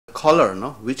color,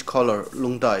 no? Which color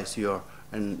lungta is your,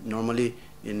 and normally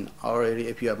in our area,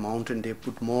 if you have mountain, they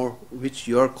put more, which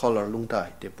your color lungta,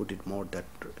 they put it more. That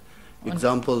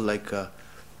example like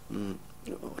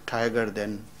tiger,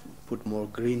 then put more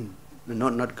green,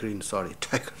 not green, sorry,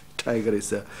 tiger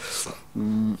is a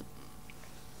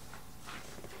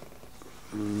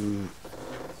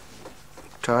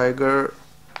tiger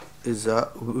is a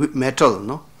metal,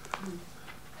 no?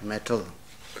 Metal.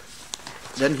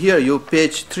 Then here you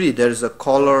page 3, there is a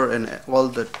color and all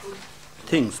the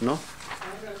things, no?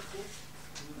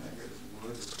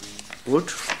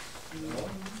 Wood.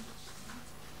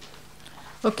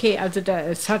 Okay, also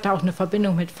es hat auch eine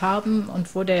Verbindung mit Farben,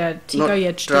 und wo der Tiger No,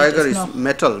 jetzt steht, tiger ist is noch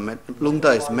metal,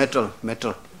 lungta is metal.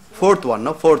 Fourth one,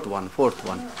 no? Fourth one.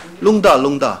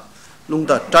 Lungta.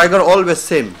 Tiger always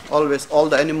same, always, all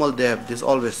the animal they have this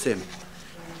always same.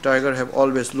 Tiger have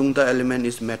always, lungta element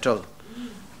is metal.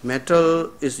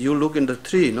 Metal is, you look in the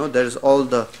 3, no? There is all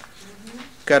the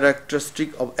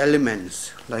characteristic of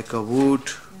elements like a wood,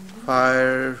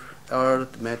 fire,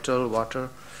 earth, metal, water,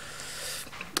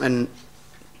 and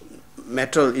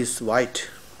metal is white.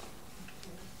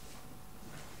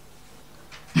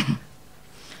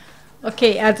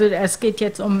 Okay, also es geht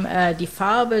jetzt um die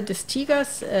Farbe des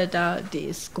Tigers, die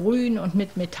ist grün und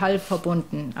mit Metall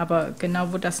verbunden, aber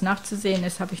genau wo das nachzusehen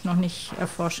ist, habe ich noch nicht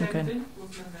erforschen können.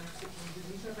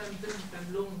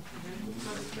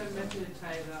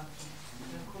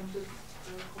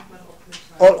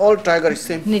 All tiger is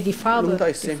same. Nee, die Farbe. Lungta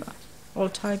is same. All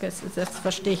tigers, das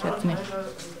verstehe ich jetzt nicht.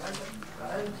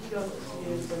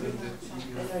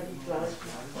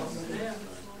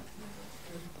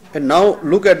 And now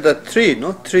look at the 3,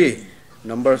 no? 3,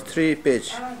 number 3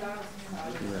 page.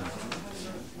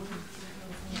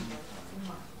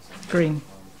 Green.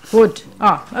 Wood.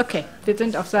 Ah, okay. Wir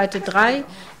sind auf Seite 3.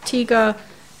 Tiger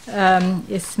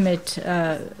ist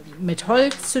mit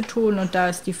Holz zu tun, und da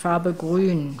ist die Farbe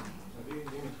grün.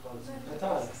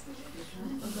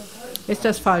 Ist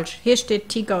das falsch? Hier steht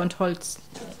Tiger und Holz.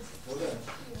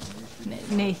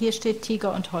 Nee, hier steht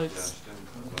Tiger und Holz.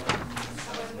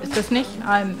 Ist das nicht?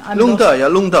 Lungta, yeah,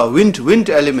 lungta, wind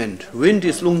element. Wind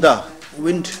is lungta.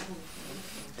 Wind.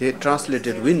 They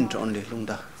translated wind only,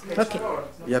 lungta. Okay.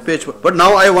 Yeah, page. But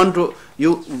now I want to,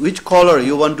 which color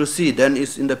you want to see, then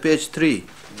is in the page 3.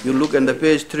 You look in the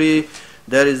page 3,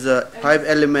 there is a 5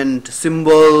 element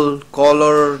symbol,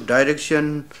 color,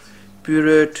 direction,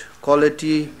 period,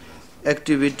 quality,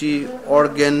 activity,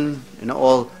 organ,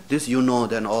 all this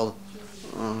then all.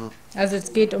 Also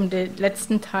es geht um den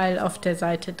letzten Teil auf der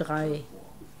Seite 3.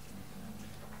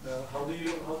 How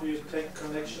do you take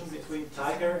connection between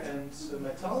tiger and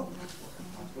metal?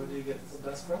 Where do you get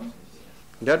that from?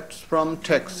 That's from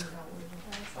text.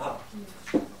 Ah.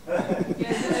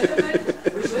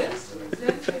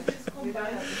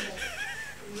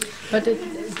 But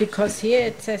because here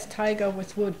it says tiger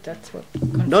with wood, that's what.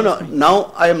 No.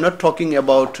 Now I am not talking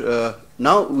about.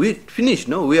 Now we finish.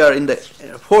 No, we are in the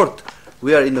 4th.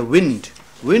 We are in the wind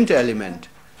element.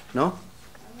 No,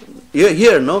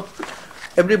 here no.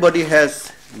 Everybody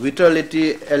has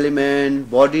vitality element,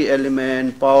 body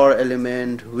element, power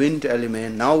element, wind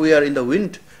element. Now we are in the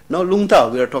wind. Now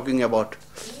lungta. We are talking about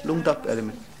lungta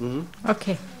element.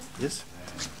 Okay. Yes.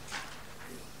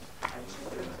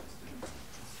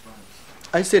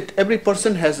 I said every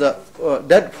person has a.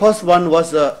 That first one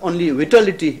was only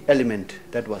vitality element.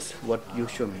 That was what you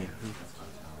show me.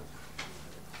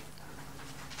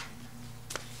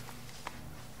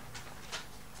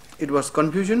 It was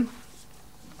confusion.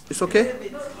 It's okay.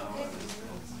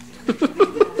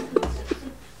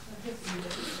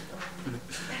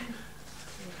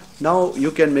 Now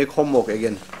you can make homework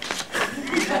again.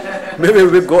 Maybe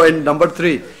we go in number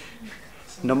 3.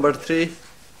 Number 3,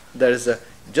 there is a.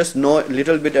 Just know a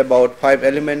little bit about 5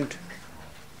 element.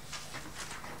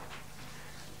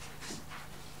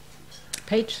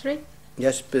 Page 3?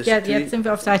 Yes, page Ja, 3. jetzt sind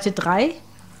wir auf Seite 3.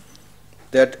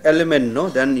 That element, no?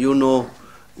 Then you know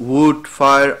wood,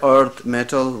 fire, earth,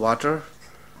 metal, water.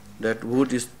 That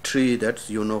wood is tree, that's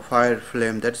fire,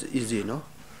 flame, that's easy, no?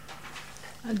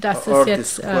 Das Earth ist is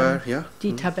jetzt square, yeah?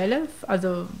 die Tabelle,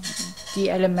 also die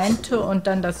Elemente und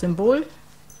dann das Symbol.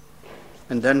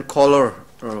 And then color.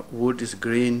 Wood is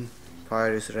green,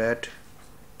 fire is red.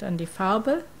 Dann die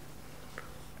Farbe.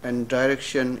 And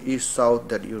direction east, south,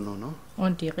 that no?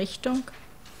 Und die Richtung.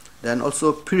 Then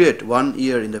also period, 1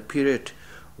 year in the period.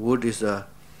 Wood is a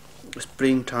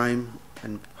springtime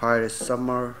and fire is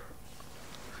summer.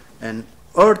 And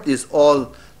earth is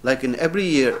all, like in every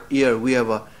year we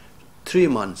have 3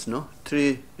 months, no?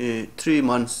 3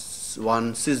 months,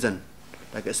 one season.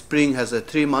 Like a spring has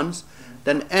 3 months.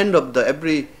 Then end of the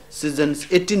every seasons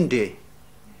 18 day.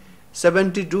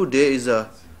 72 day is a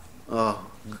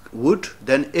wood,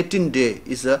 then 18 day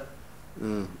is a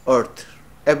earth.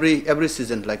 Every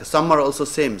season, like summer also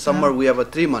same. Summer we have a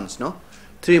 3 months, no?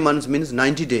 3 months means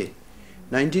 90 day.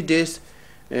 90 days,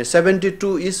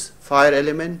 72 is fire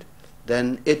element,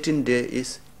 then 18 day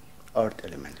is earth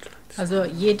element. Also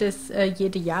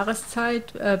jede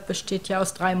Jahreszeit besteht ja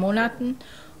aus 3 Monaten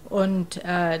und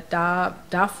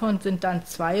davon sind dann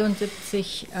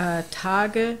 72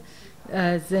 Tage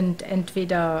sind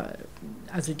entweder,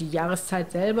 also die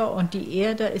Jahreszeit selber, und die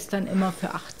Erde ist dann immer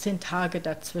für 18 Tage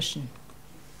dazwischen.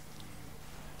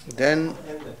 Then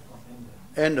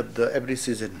end of the every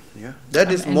season, yeah.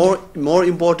 That is more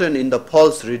important in the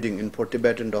pulse reading for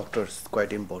Tibetan doctors,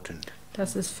 quite important.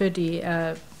 Das ist für die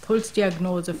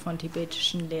Pulsdiagnose von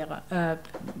tibetischen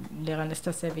Lehrern ist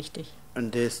das sehr wichtig.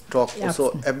 And they talk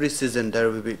also every season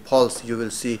there will be pulse. You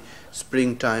will see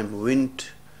springtime,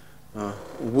 wind,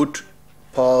 wood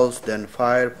pulse, then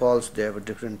fire pulse. They have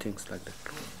different things like that.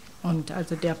 Und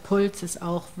also der Puls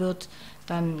wird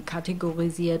dann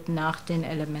kategorisiert nach den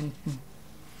Elementen.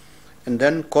 And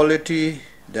then quality,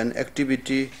 then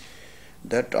activity,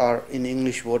 that are in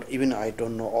English word. Even I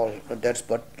don't know all, but that's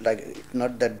like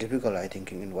not that difficult. I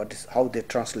thinking in how they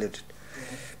translate it.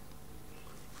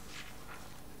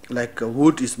 Like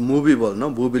wood is movable, no,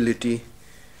 mobility,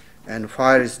 and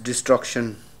fire is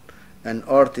destruction, and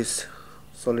earth is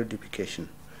solidification,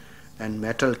 and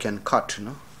metal can cut,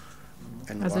 no.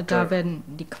 And also water. Da werden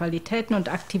die Qualitäten und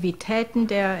Aktivitäten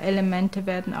der Elemente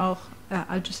werden auch,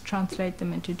 I'll just translate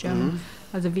them into German,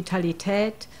 also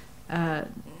Vitalität,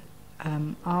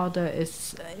 Erde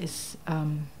ist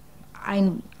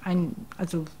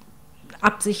also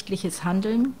absichtliches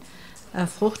Handeln,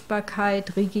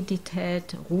 Fruchtbarkeit,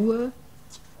 Rigidität, Ruhe,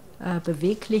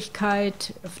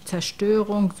 Beweglichkeit,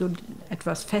 Zerstörung, so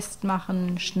etwas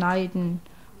festmachen, schneiden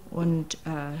und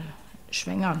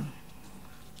schwängern.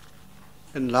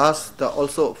 And last,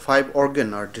 also 5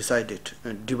 organs are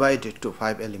divided to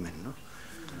 5 elements. No?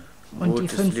 Und Wood die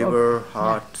is 5 liver,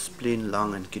 heart, spleen,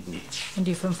 lung and kidney. Und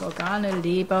die 5 Organe,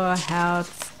 Leber, Herz,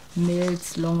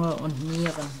 Milz, Lunge und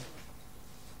Nieren.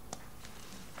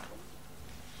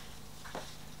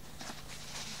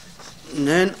 And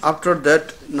then after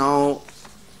that, now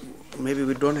maybe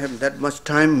we don't have that much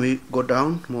time. We go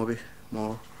down maybe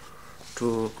more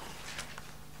to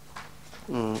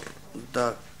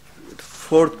the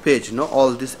 4th page. No,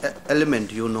 all this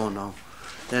element you know now.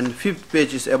 Then 5th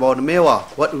page is about Mewa.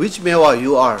 Which Mewa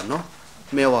you are? No,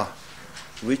 Mewa.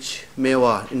 Which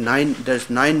Mewa? There's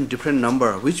 9 different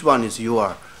number. Which one is you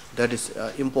are? That is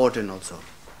important also.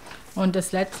 Und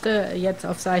das letzte jetzt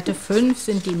auf Seite 5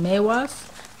 sind die Mewas.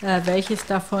 Welches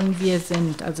davon wir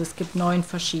sind. Also es gibt 9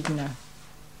 verschiedene.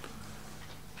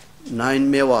 9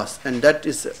 Mewas, and that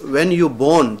is when you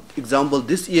born. Example,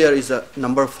 this year is a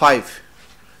number 5,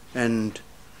 and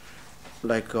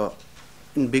like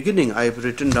in beginning I've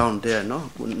written down there, no,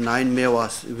 9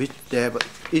 Mewas, which they have,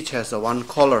 each has a one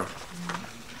color,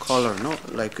 no,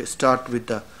 like start with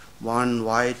the 1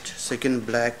 white, 2nd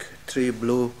black, 3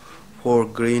 blue, 4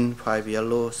 green, 5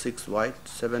 yellow, 6 white,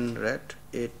 7 red,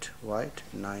 8 white,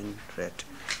 9 red.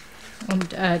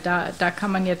 Und da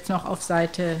kann man jetzt noch auf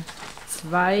Seite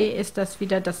 2 ist das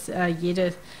wieder, dass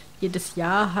jedes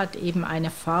Jahr hat eben eine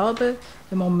Farbe.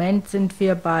 Im Moment sind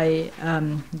wir bei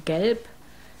Gelb,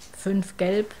 5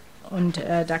 Gelb, und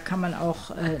da kann man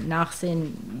auch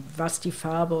nachsehen, was die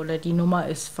Farbe oder die Nummer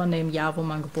ist von dem Jahr, wo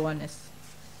man geboren ist.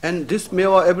 And this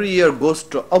Mewa every year goes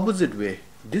to opposite way.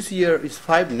 This year is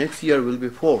 5, next year will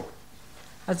be 4.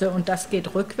 Also und das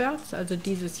geht rückwärts, also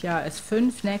dieses Jahr ist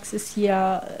 5, nächstes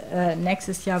Jahr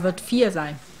wird 4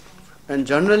 sein. And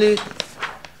generally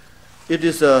it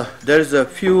is there is a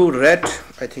few red,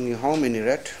 I think how many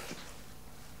red?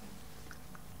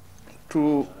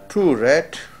 2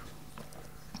 red,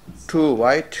 2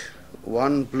 white,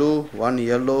 1 blue, 1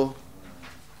 yellow,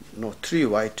 no, 3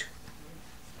 white.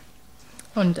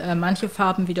 Und manche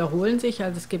Farben wiederholen sich,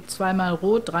 also es gibt 2-mal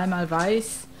rot, 3-mal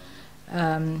weiß,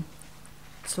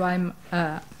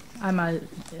 einmal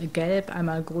gelb,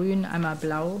 einmal grün, einmal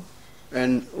blau.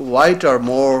 And white are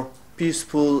more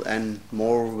peaceful and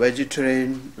more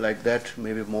vegetarian, like that,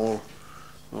 maybe more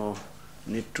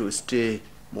need to stay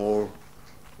more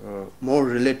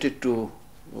related to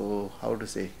how to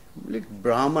say, like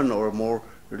Brahman, or more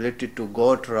related to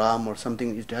God, Ram or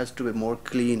something. It has to be more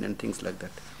clean and things like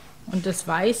that. Und das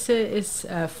Weiße ist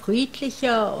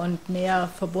friedlicher und mehr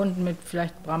verbunden mit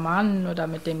vielleicht Brahmanen oder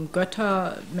mit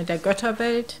der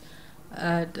Götterwelt.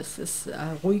 Das ist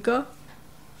ruhiger.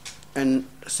 And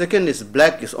second is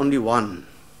black is only one.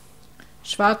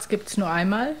 Schwarz gibt es nur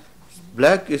einmal.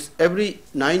 Black is every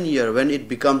 9 year when it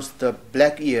becomes the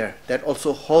black year, that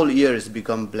also whole year is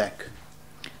become black.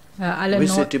 We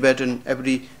say Tibetan,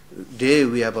 every day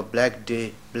we have a black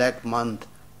day, black month,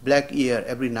 black year,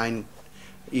 every 9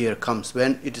 year comes.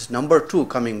 When it is number 2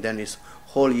 coming, then is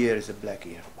whole year is a black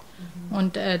year.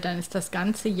 Und dann ist das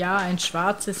ganze Jahr ein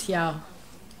schwarzes Jahr.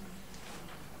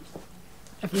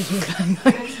 I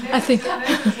think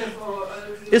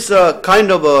it's a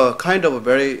kind of a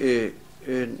very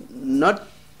not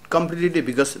completely,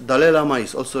 because Dalai Lama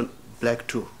is also black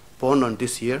too, born on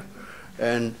this year,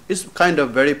 and is kind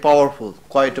of very powerful,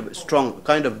 quite a strong,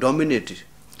 kind of dominated.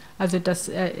 Also das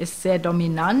ist sehr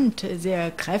dominant, sehr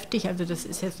kräftig, also das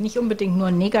ist jetzt nicht unbedingt nur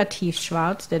negativ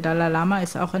schwarz. Der Dalai Lama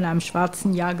ist auch in einem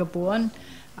schwarzen Jahr geboren,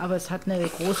 aber es hat eine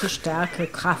große Stärke,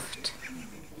 Kraft.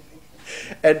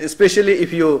 And especially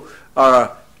if you are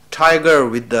a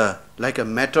tiger with the, like a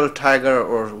metal tiger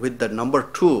or with the number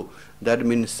 2, that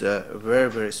means a very,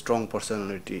 very strong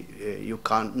personality. You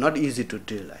can't, not easy to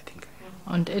deal, I think.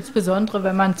 Und insbesondere,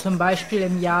 wenn man zum Beispiel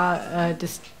im Jahr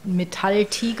des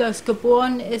Metalltigers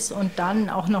geboren ist und dann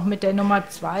auch noch mit der Nummer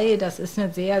 2, das ist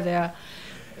eine sehr, sehr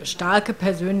starke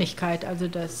Persönlichkeit, also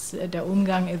der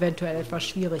Umgang eventuell etwas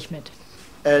schwierig mit.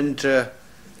 And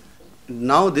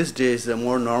now this day is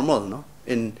more normal, no?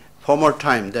 In former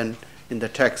time, then in the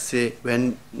text say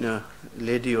when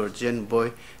lady or gen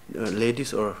boy,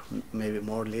 ladies or maybe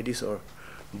more ladies or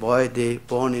boy, they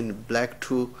born in black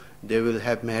too, they will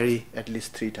have marry at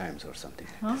least 3 times or something.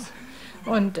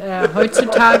 Und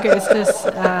heutzutage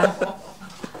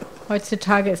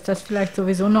ist das vielleicht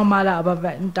sowieso normaler,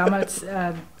 aber damals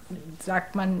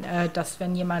sagt man, dass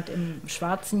wenn jemand im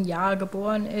schwarzen Jahr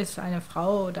geboren ist, eine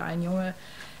Frau oder ein Junge,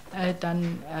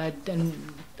 dann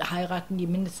heiraten die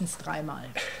mindestens 3-mal.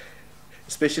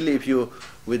 Especially if you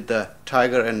with the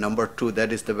tiger and number 2,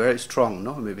 that is the very strong,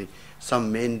 no? Maybe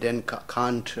some men then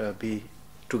can't be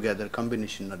together,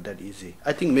 combination not that easy.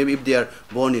 I think maybe if they are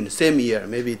born in the same year,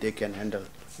 maybe they can handle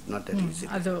not that easy.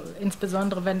 Also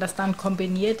insbesondere wenn das dann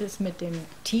kombiniert ist mit dem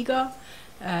Tiger,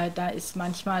 da ist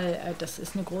manchmal, das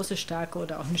ist eine große Stärke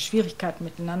oder auch eine Schwierigkeit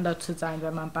miteinander zu sein,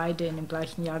 wenn man beide in dem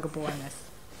gleichen Jahr geboren ist.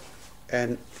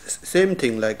 And same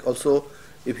thing, like also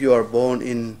if you are born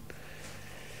in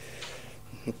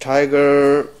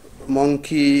tiger,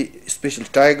 monkey, especially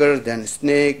tiger, then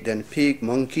snake, then pig,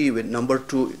 monkey, with number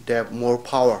 2, they have more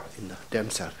power in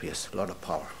themselves, yes, a lot of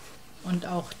power. Und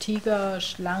auch Tiger,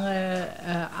 Schlange,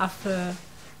 Affe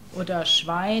oder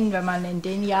Schwein, wenn man in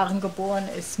den Jahren geboren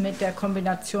ist, mit der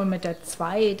Kombination mit der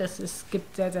 2,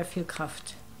 gibt sehr, sehr viel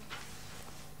Kraft.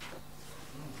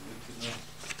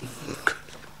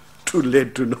 Too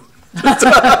late to know.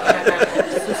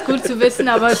 Es ist gut zu wissen,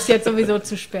 aber es ist jetzt sowieso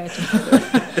zu spät.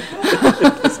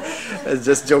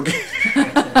 Just joking.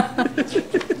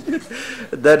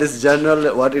 That is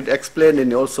general what it explained,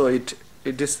 and also it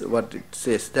is what it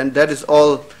says. Then that is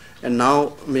all, and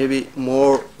now maybe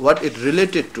more what it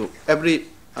related to every.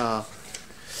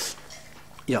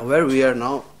 Where we are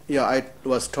now. Yeah, I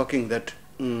was talking that.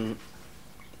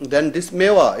 Then this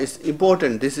meva is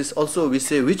important. This is also, we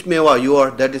say which meva you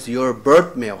are. That is your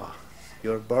birth meva,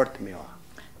 your birth meva.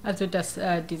 Also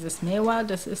dieses Mewa,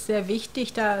 das ist sehr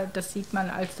wichtig, das sieht man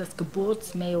als das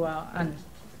Geburtsmewa an.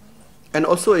 And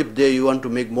also if you want to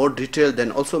make more detail,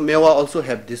 then also mewa also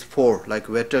have this 4, like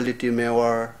vitality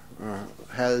mewa,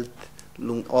 health,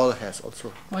 all has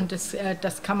also. Und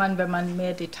das kann man, wenn man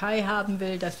mehr Detail haben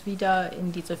will, das wieder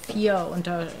in diese 4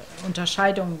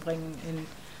 Unterscheidungen bringen, in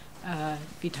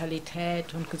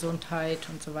Vitalität und Gesundheit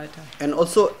und so weiter. And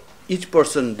also each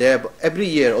person, they have every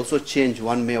year also change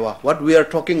one mewa. What we are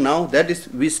talking now, that is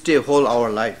we stay whole our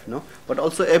life, no? But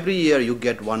also every year you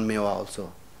get one mewa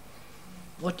also.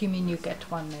 What do you mean you get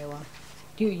one mewa?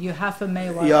 You have a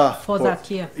mewa for that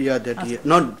year? Yeah, that year.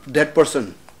 Not that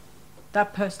person.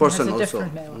 That person has a also.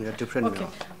 different mewa. Yeah, different okay.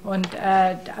 mewa. Und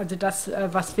also das,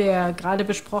 was wir gerade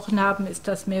besprochen haben, ist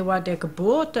das mewa der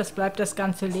Geburt. Das bleibt das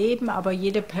ganze Leben, aber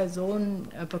jede Person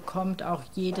bekommt auch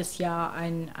jedes Jahr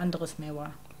ein anderes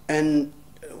mewa. And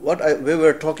we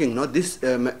were talking, no, this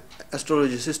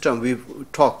astrology system we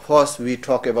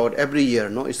talk about every year,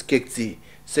 no, is kekzi.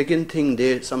 Second thing,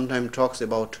 they sometimes talks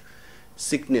about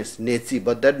sickness, netsi,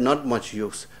 but that not much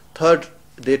use. Third,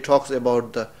 they talks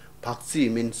about the bhakti,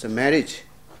 means marriage.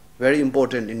 Very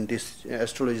important in this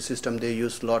astrology system. They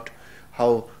use lot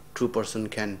how 2 person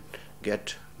can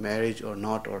get marriage or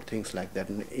not, or things like that.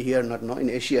 Here, not no, in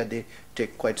Asia, they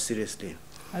take quite seriously.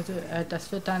 Also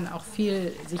das wird dann auch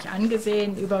viel sich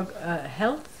angesehen über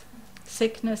health,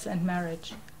 sickness and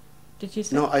marriage. Did you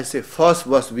say? No, I say first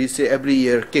was we say every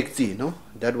year kekzi, no?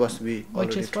 That was we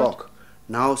already talk.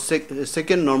 Now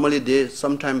second, normally they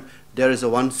sometimes there is a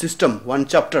one system, one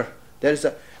chapter. There is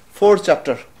a 4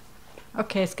 chapter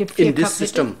Okay, es gibt 4 in this Kapitel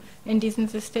system. in diesem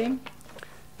System.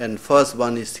 And first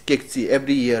one is Keksi.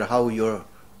 Every year how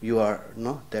you are,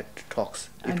 no, that talks.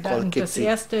 It Und called das Keksi.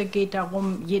 erste geht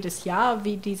darum, jedes Jahr,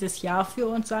 wie dieses Jahr für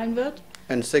uns sein wird.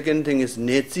 And second thing is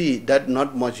Netsi, that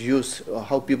not much use.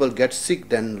 How people get sick,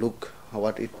 then look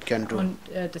what it can do. Und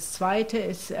das zweite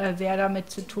ist sehr damit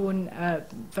zu tun,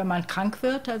 wenn man krank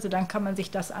wird, also dann kann man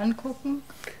sich das angucken.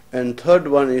 And third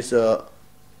one is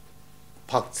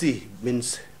Pakzi,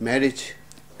 means marriage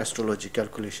astrology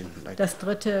calculation. Like. Das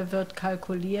dritte wird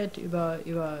kalkuliert über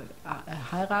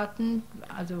heiraten,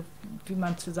 also wie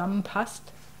man zusammenpasst.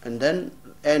 And then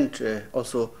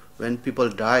also when people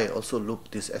die, also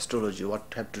look this astrology, what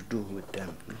have to do with them.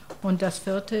 Und das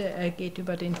vierte geht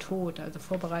über den Tod, also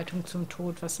Vorbereitung zum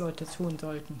Tod, was Leute tun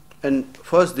sollten. And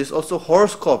first, this also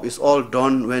horoscope is all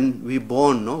done when we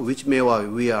born, no, which mewa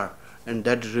we are, and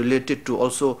that related to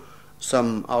also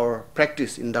some our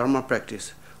practice in Dharma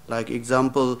practice. Like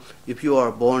example, if you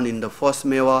are born in the first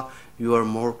mewa, you are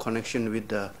more connection with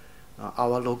the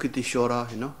Avalokiti Shora,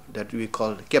 that we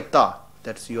call Kepta.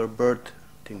 That's your birth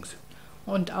things.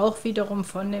 Und auch wiederum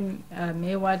von dem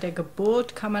Mewa der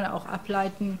Geburt kann man auch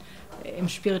ableiten im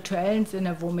spirituellen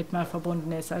Sinne, womit man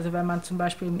verbunden ist. Also wenn man zum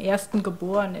Beispiel im ersten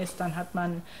geboren ist, dann hat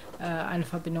man eine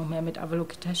Verbindung mehr mit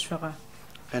Avalokiteshvara.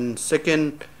 And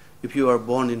second, if you are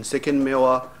born in second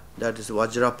mewa, that is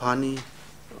Vajrapani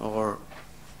or.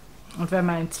 Und wenn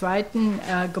man im zweiten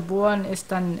geboren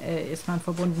ist, dann ist man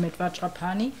verbunden mit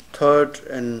Vajrapani. Third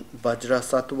and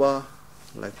Vajrasattva,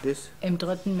 like this. Im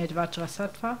dritten mit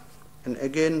Vajrasattva. And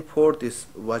again, fourth is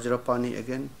Vajrapani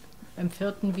again. Im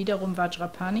vierten wiederum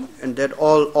Vajrapani. And that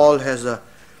all has a,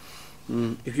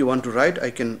 if you want to write,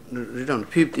 I can read on.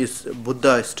 Fifth is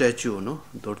Buddha statue, no?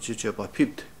 Dorji Chepa,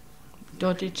 fifth.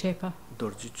 Dorji Chepa.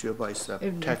 Dorji Chepa is a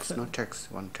text, no?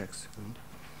 Text, one text.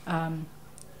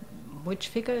 Which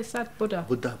figure is that? Buddha.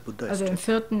 Buddha Also im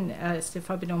statue. vierten ist die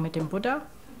Verbindung mit dem Buddha.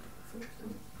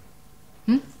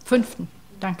 Fünften,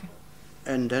 danke.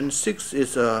 And then sixth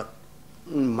is a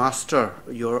master,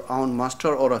 your own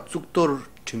master or a Tsuktor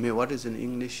Time. What is in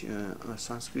English,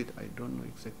 Sanskrit? I don't know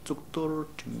exactly. Tsuktor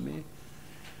Time.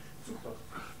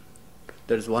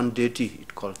 There is one deity,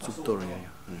 it called Tsuktor.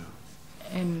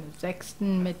 Im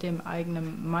sechsten mit dem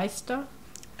eigenen Meister.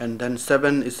 And then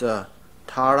 7 is a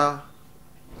Tara.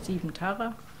 7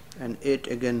 Tara. And 8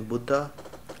 again Buddha.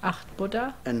 8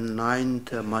 Buddha. And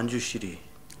 9th Manjushri.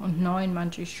 Und 9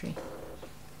 Manjushri.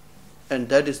 And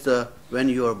that is the when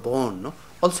you are born, no?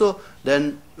 Also,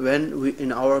 then when we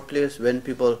in our place, when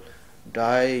people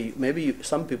die, maybe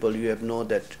some people you have know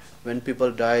that when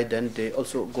people die, then they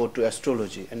also go to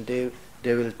astrology, and they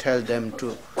will tell them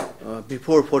to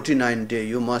before 49 day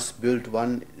you must build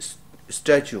one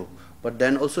statue. But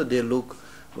then also they look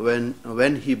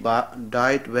when he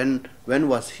died, when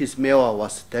was his mewa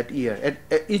was that year.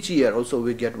 Each year also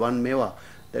we get one mewa.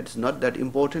 That's not that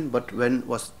important, but when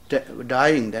was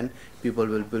dying, then people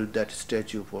will build that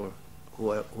statue for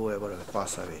whoever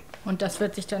pass away. Und das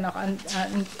wird sich dann auch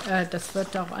das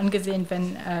wird auch angesehen,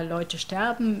 wenn Leute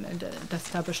sterben,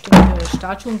 dass da bestimmte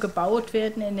Statuen gebaut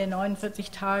werden in den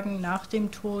 49 Tagen nach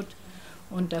dem Tod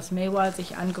und das Mewa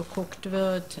sich angeguckt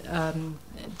wird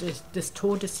des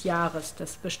Todesjahres.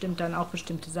 Das bestimmt dann auch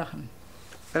bestimmte Sachen.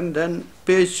 And then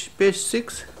page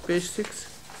 6.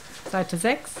 Seite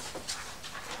 6.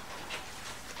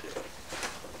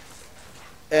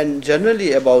 And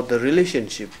generally about the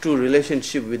relationship, true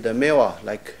relationship with the mewa,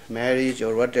 like marriage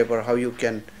or whatever, how you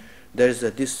can, there is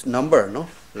this number, no?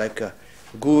 Like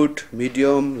good,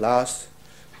 medium, last.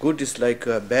 Good is like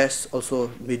best,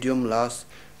 also medium, last.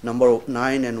 Number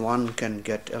 9 and 1 can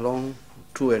get along.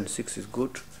 2 and 6 is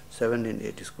good. 7 and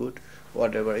 8 is good.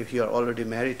 Whatever, if you are already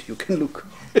married, you can look.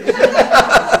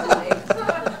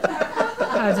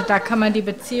 Also da kann man die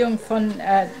Beziehung von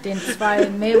den zwei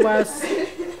Mewas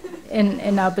in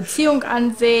einer Beziehung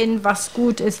ansehen, was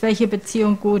gut ist, welche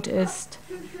Beziehung gut ist.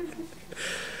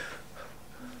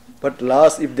 But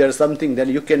last, if there's something, then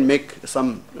you can make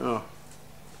some,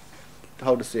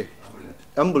 how to say,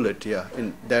 amulet, yeah,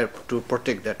 in there to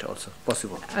protect that also,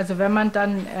 possible. Also wenn man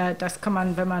dann, das kann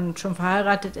man, wenn man schon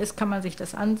verheiratet ist, kann man sich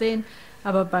das ansehen.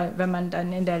 Aber wenn man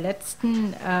dann in der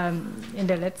letzten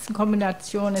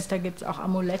Kombination ist, da gibt es auch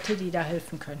Amulette, die da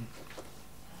helfen können.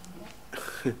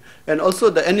 And also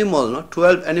the animal, no?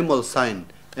 12 animal sign.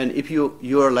 And if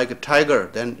you are like a tiger,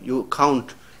 then you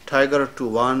count tiger to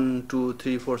 1, 2,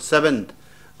 3, 4, 7.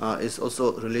 Is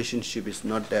also relationship is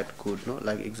not that good, no?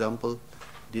 Like example,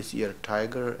 this year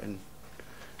tiger and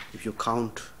If you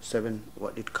count 7,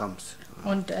 what it comes.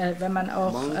 Und wenn man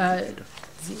auch Monkey.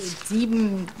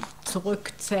 7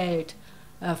 zurückzählt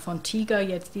von Tiger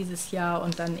jetzt dieses Jahr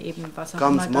und dann eben was auch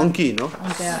Comes immer. monkey, no?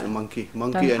 Und der, Monkey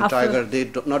and Affe. tiger, they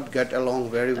do not get along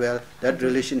very well. That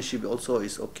relationship also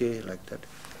is okay like that.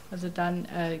 Also dann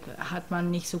hat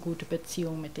man nicht so gute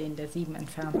Beziehungen mit denen, der 7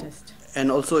 entfernt ist. And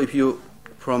also if you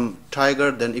from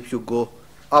tiger, then if you go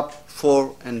up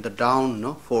 4 and the down,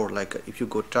 no, 4, like if you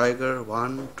go tiger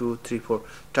 1, 2, 3, 4.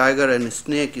 Tiger and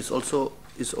snake is also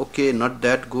is okay, not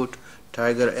that good.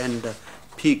 Tiger and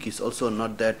pig is also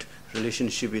not that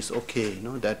relationship is okay,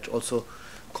 no, that also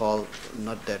called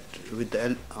not that with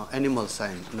the animal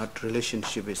sign, not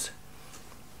relationship is.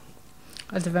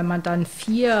 Also wenn man dann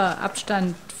 4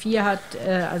 Abstand 4 hat,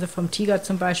 also vom Tiger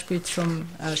zum Beispiel zum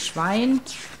Schwein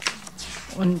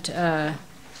und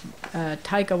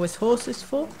tiger with horse is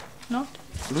 4, not?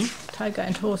 Tiger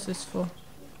and horse is 4.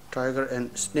 Tiger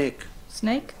and snake.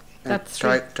 Snake? And That's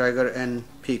 3. tiger and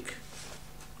pig.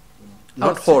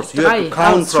 Not Oh, horse. You have to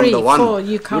count from the 1. 4,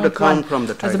 You have to count from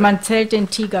the tiger. Also man zählt den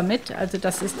Tiger mit, also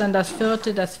das ist dann das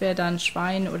 4., das wäre dann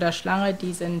Schwein oder Schlange,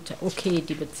 die sind okay,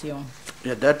 die Beziehung.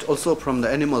 Yeah, that also from the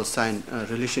animal sign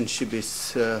relationship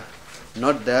is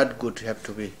not that good. Have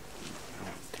to be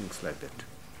things like that.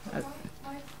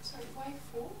 Why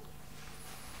 4?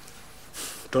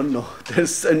 Don't know.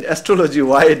 There's in astrology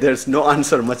why there's no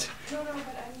answer much. No, but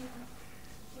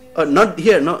I mean, Not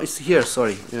here. No, it's here.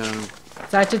 Sorry.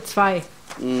 Seite 2.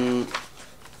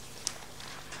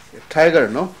 Tiger,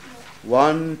 no.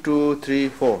 1, 2, 3,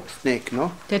 4. Snake,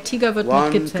 no. Der Tiger wird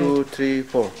 1, mitgezählt. 2, 3,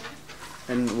 4.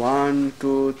 And 1,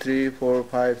 2, 3, 4,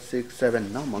 5, 6,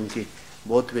 7. No, monkey.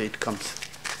 Both way it comes.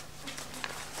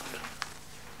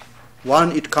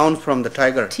 1 it counts from the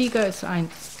tiger. Tiger ist 1.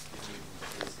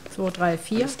 2, 3,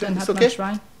 4, Understand? dann It's hat okay? man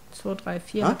Schwein. 2, 3,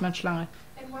 4 hat man Schlange.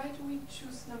 and why do we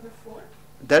choose number 4?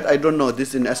 That I don't know.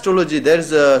 This in astrology there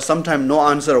is sometimes no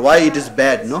answer why it is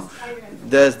bad, no.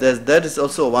 There's that is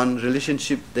also one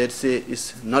relationship that say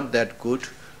is not that good.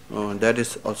 That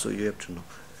is also you have to know.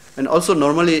 And also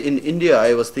normally in India,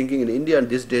 I was thinking in India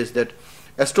these days that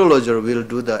astrologer will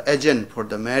do the agent for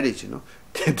the marriage, you know.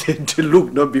 they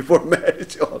look no before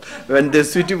marriage or when they're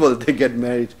suitable they get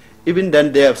married. Even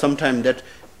then they have sometimes that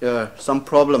some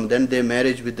problem, then they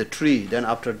marriage with the tree, then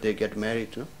after they get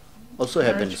married, you know. Also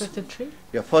Marriage happens. with the tree?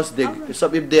 Yeah, first they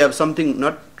if they have something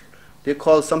not they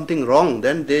call something wrong,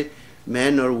 then they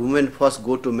man or woman first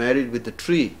go to married with the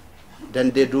tree,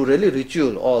 then they do really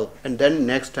ritual all, and then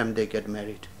next time they get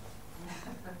married.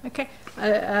 Okay.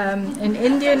 In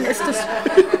Indien ist das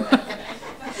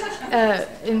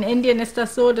in Indien ist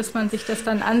das so, dass man sich das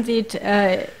dann ansieht,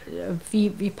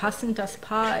 wie passend das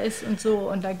Paar ist und so.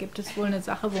 Und da gibt es wohl eine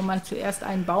Sache, wo man zuerst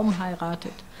einen Baum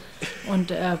heiratet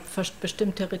und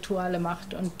bestimmte Rituale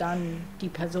macht und dann die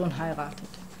Person heiratet.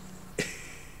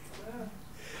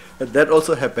 That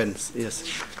also happens, yes.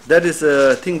 That is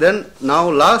a thing. Then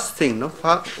now last thing, no,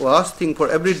 last thing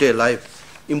for everyday life,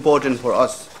 important for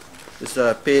us, is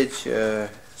page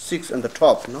 6 on the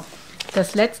top, no.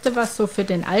 Das letzte, was so für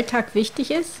den Alltag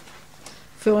wichtig ist,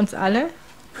 für uns alle,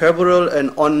 Favorable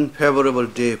and unfavorable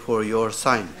day for your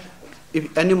sign.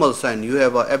 If animal sign, you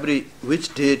have every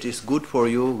which date is good for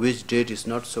you, which date is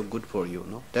not so good for you.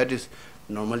 No, that is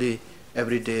normally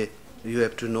every day you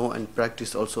have to know and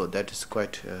practice also. That is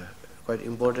quite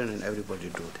important, and everybody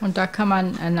do that. und da kann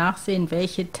man nachsehen,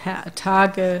 welche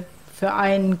Tage für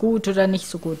einen gut oder nicht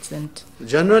so gut sind.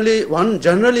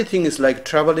 Generally thing is like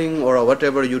traveling or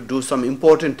whatever you do some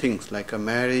important things like a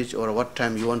marriage or what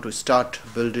time you want to start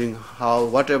building, how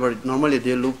whatever. Normally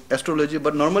they look astrology,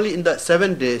 but normally in the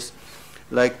 7 days,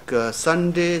 like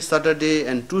Sunday, Saturday,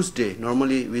 and Tuesday,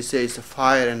 normally we say it's a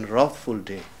fire and wrathful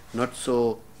day, not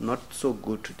so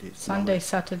good day. Sunday,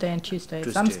 Saturday and Tuesday.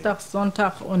 Tuesday. Samstag,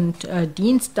 Sonntag und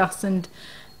Dienstag sind,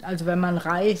 also wenn man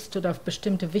reist oder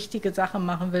bestimmte wichtige Sachen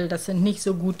machen will, das sind nicht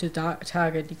so gute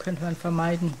Tage, die könnte man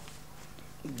vermeiden.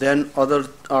 Then others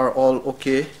are all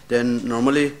okay. Then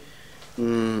normally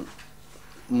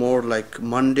more like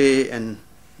Monday and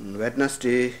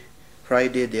Wednesday,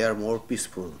 Friday, they are more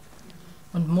peaceful.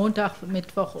 Und Montag,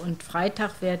 Mittwoch und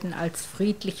Freitag werden als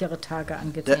friedlichere Tage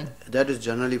angesehen. That is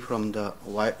generally from the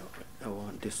white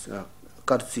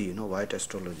Karsi, white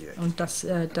astrology. Und das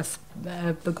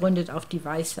begründet auf die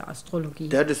weiße Astrologie.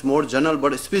 That is more general,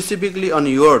 but specifically on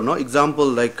your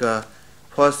example, like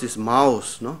first is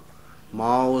mouse,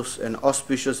 mouse and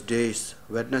auspicious days,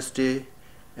 Wednesday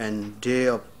and day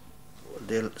of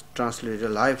they translate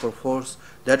life or force.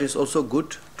 That is also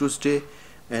good, Tuesday,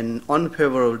 and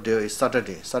unfavorable day is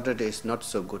Saturday. Saturday is not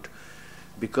so good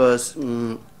because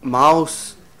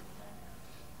mouse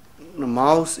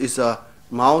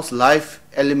mouse life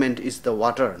element is the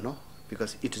water, no,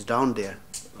 because it is down there.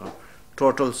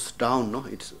 Turtles down, no,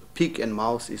 it's pig and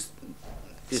mouse is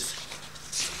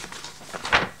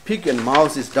pig and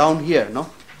mouse is down here, no.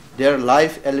 Their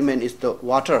life element is the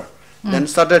water. Then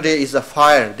Saturday is a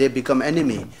fire. They become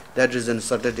enemy. That reason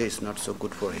Saturday is not so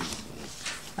good for him.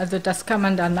 Also das kann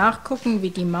man da nachgucken, wie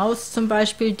die Maus zum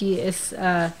Beispiel, die ist,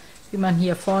 wie man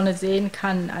hier vorne sehen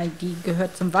kann, die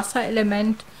gehört zum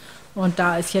Wasserelement. Und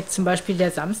da ist jetzt zum Beispiel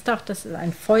der Samstag, das ist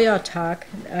ein Feuertag,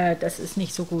 das ist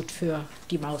nicht so gut für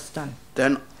die Maus dann.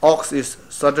 Then ox is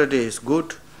Saturday is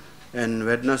good, and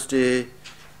Wednesday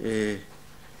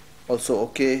also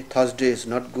okay. Thursday is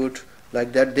not good.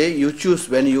 Like that day you choose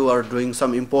when you are doing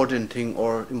some important thing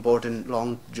or important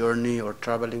long journey or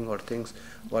traveling or things,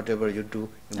 whatever you do.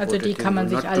 Also die kann man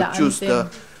sich not alle to choose ansehen.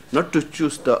 Not to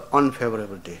choose the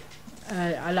unfavorable day.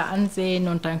 Alle ansehen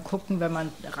und dann gucken, wenn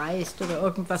man reist oder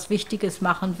irgendwas Wichtiges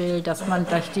machen will, dass man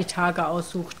gleich die Tage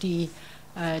aussucht, die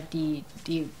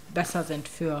besser sind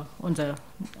für unser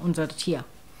Tier.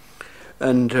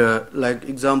 And like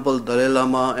example, Dalai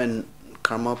Lama and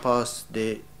Karmapas,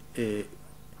 they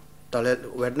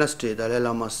Wednesday, Dalai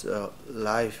Lama's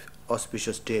life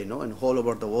auspicious day, no, and all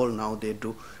over the world now they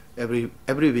do every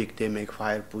week they make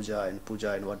fire puja and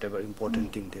whatever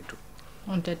important thing they do.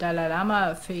 Und der Dalai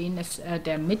Lama, für ihn ist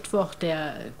der Mittwoch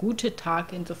der gute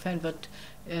Tag, insofern wird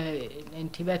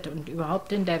in Tibet und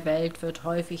überhaupt in der Welt wird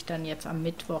häufig dann jetzt am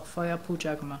Mittwoch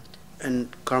Feuerpuja gemacht. And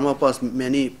Karmapas,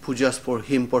 many pujas for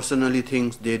him personally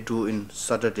things they do in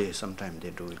Saturday, sometimes they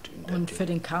do it in that Und day. für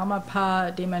den Karmapa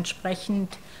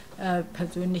dementsprechend der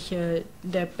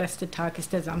beste Tag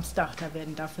ist der Samstag, da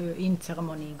werden dafür ihn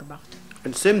Zeremonien gemacht.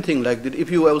 And same thing like that, if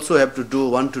you also have to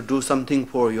want to do something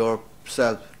for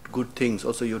yourself, good things,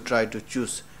 also you try to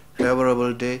choose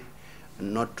favorable day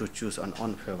and not to choose an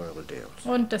unfavorable day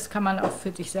also. Und das kann man auch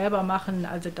für sich selber machen,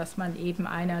 also dass man eben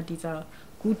einer dieser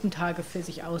guten Tage für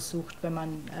sich aussucht, wenn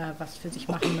man was für sich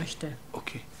machen möchte.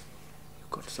 Okay. You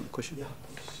got some question? Yeah, I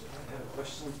have a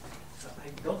question. I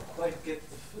don't quite get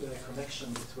the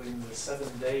connection between the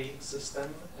 7-day system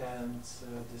and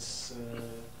this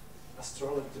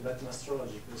Tibetan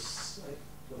astrology, because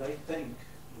what I think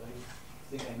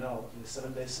I know, the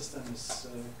 7-day system is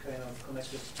kind of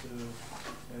connected to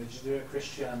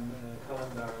Judeo-Christian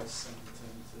calendars and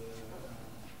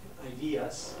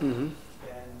ideas, and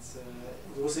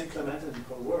it was implemented in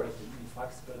the world, in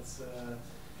fact, but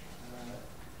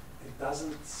it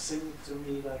doesn't seem to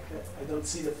me like I don't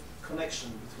see the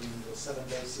connection between the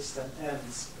 7-day system and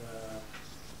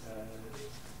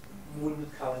moon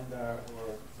calendar or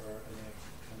any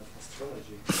kind of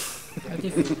astrology.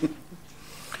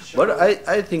 But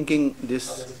I thinking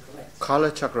this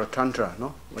Kala Chakra Tantra,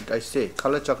 no? What I say,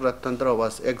 Kala Chakra Tantra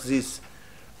exists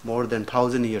more than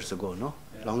 1,000 years ago, no?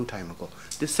 Yeah. Long time ago.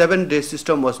 This 7-day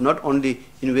system was not only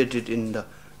invented in the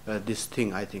this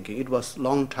thing. I think it was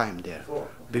long time there.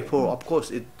 Before, of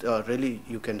course, it really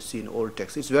you can see in old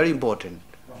texts. It's very important.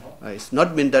 It's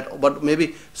not mean that, but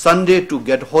maybe Sunday to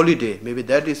get holiday. Maybe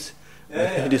that is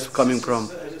it is coming from.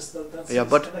 I just don't see Yeah,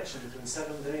 this but connection between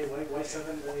 7-day. Why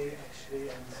 7-day actually,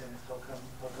 and how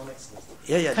connects this?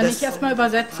 yeah, Kann ich erstmal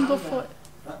übersetzen, bevor...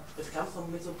 Es kam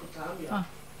von Mesopotamien. Ah.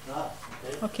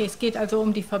 Okay. Okay, es geht also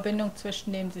um die Verbindung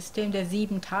zwischen dem System der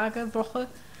 7-Tage-Woche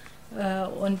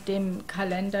und dem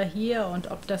Kalender hier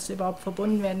und ob das überhaupt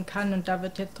verbunden werden kann. Und da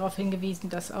wird jetzt darauf hingewiesen,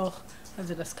 dass auch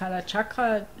also das Kala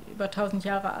Chakra über 1000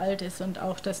 Jahre alt ist und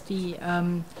auch, dass die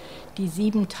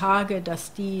 7 Tage,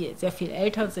 dass die sehr viel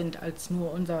älter sind als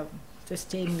nur unser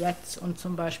System jetzt und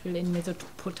zum Beispiel in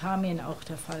Mesopotamien auch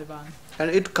der Fall waren.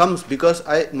 And it comes because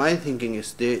my thinking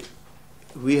is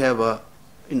we have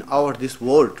in this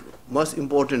world most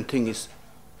important thing is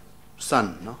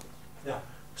sun, no? Yeah.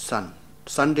 Sun.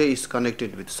 Sunday is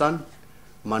connected with sun,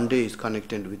 Monday is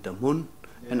connected with the moon,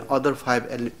 and other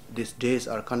 5 these days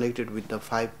are connected with the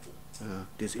 5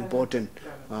 these important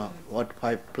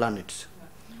 5 planets.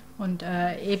 Und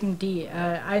eben die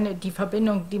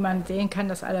Verbindung, die man sehen kann,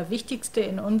 das Allerwichtigste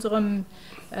in unserem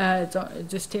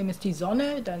System ist die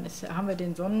Sonne, dann haben wir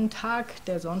den Sonnentag,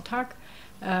 der Sonntag,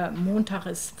 Montag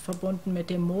ist verbunden mit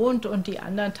dem Mond und die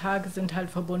anderen Tage sind halt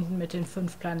verbunden mit den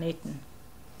 5 Planeten.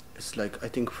 It's like I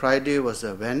think Friday was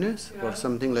a Venus or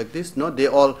something like this. No, they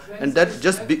all and that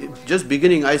just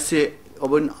beginning. I say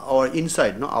when our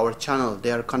inside, no, our channel,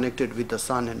 they are connected with the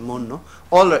sun and moon. No,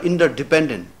 all are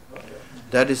interdependent.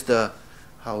 That is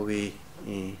how we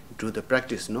do the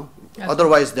practice. No,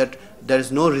 otherwise that there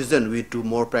is no reason we do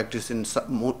more practice in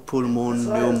full moon,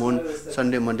 new moon,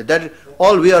 Sunday, Monday. That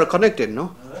all we are connected.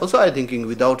 No, also I thinking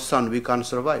without sun we can't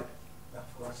survive.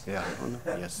 Of course. Yeah,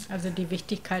 yes. Also die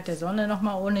Wichtigkeit der Sonne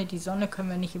nochmal. Ohne die Sonne können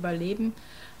wir nicht überleben.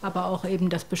 Aber auch eben,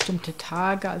 dass bestimmte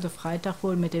Tage, also Freitag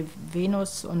wohl mit der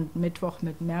Venus und Mittwoch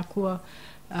mit Merkur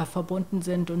verbunden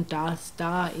sind und dass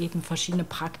da eben verschiedene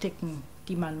Praktiken,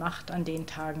 die man macht an den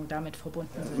Tagen, damit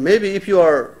verbunden sind. Maybe if you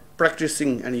are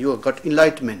practicing and you got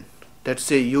enlightenment, let's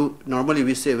say you, normally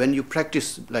we say when you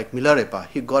practice like Milarepa,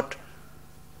 he got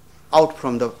out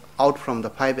from the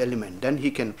five element, then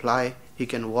he can fly, he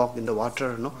can walk in the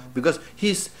water, no? Because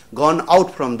he's gone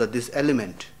out from this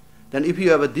element. Then if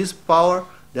you have this power,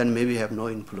 then maybe you have no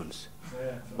influence.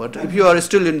 But if you are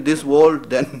still in this world,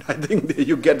 then I think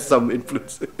you get some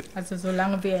influence. Also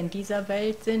solange wir in dieser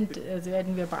Welt sind,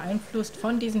 werden wir beeinflusst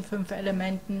von diesen 5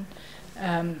 Elementen.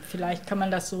 Vielleicht kann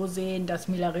man das so sehen, dass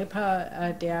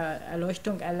Milarepa der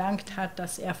Erleuchtung erlangt hat,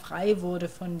 dass er frei wurde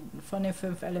von den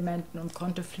 5 Elementen und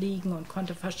konnte fliegen und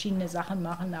konnte verschiedene Sachen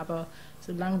machen. Aber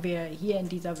solange wir hier in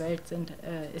dieser Welt sind,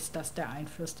 ist das der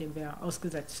Einfluss, dem wir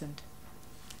ausgesetzt sind.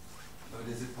 But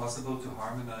is it possible to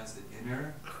harmonize the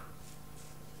inner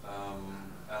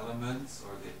elements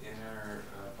or the inner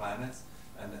planets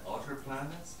and the outer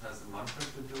planets? Has the mantra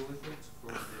to do with it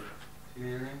for the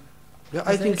clearing? Yeah,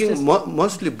 I think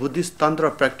mostly Buddhist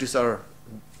Tantra practice are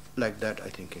like that, I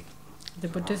think. Die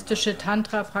buddhistische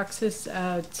Tantra-Praxis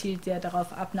zielt sehr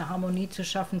darauf ab, eine Harmonie zu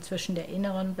schaffen zwischen der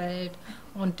inneren Welt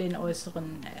und den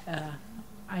äußeren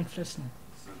Einflüssen.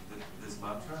 So this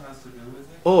mantra has to do with it?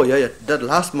 Oh, yeah, that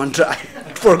last mantra,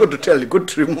 I forgot to tell you, good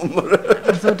to remember.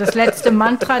 Also das letzte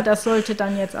Mantra, das sollte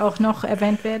dann jetzt auch noch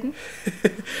erwähnt werden.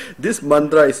 This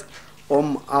mantra is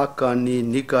Om Akani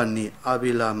Nikani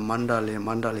Abila Mandale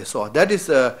Mandale. So that is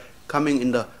coming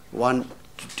in the one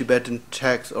Tibetan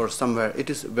text or somewhere. It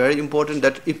is very important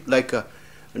that if like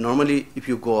normally if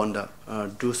you go on the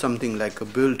do something like a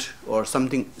build or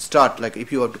something start, like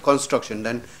if you have construction,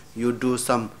 then you do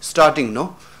some starting,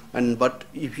 no? And but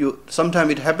if you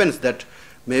sometimes it happens that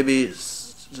maybe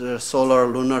solar,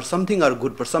 lunar, something are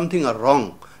good but something are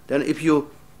wrong. Then if you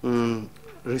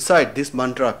recite this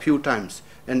mantra a few times,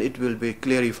 and it will be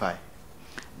clarified.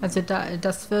 Also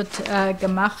das wird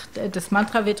gemacht, das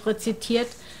Mantra wird rezitiert,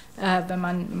 wenn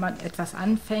man etwas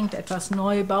anfängt, etwas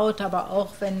neu baut, aber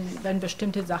auch wenn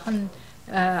bestimmte Sachen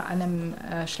an einem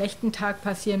schlechten Tag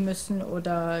passieren müssen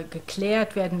oder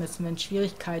geklärt werden müssen, wenn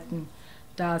Schwierigkeiten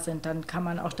da sind, dann kann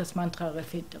man auch das Mantra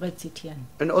rezitieren.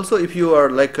 And also if you are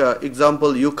like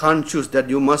example, you can't choose that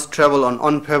you must travel on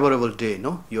unfavorable day,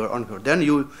 no? You are unfavorable. Then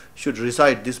you should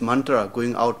recite this mantra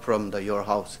going out from your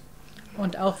house.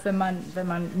 Und auch wenn man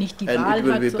nicht die And Wahl it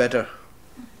will hat, be better.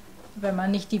 wenn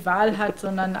man nicht die Wahl hat,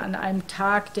 sondern an einem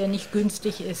Tag, der nicht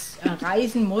günstig ist,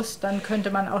 reisen muss, dann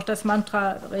könnte man auch das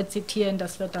Mantra rezitieren,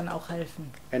 das wird dann auch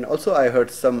helfen. And also I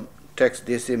heard some text,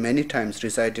 they say many times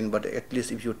reciting, but at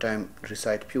least if you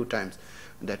recite few times,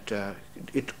 that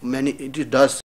it does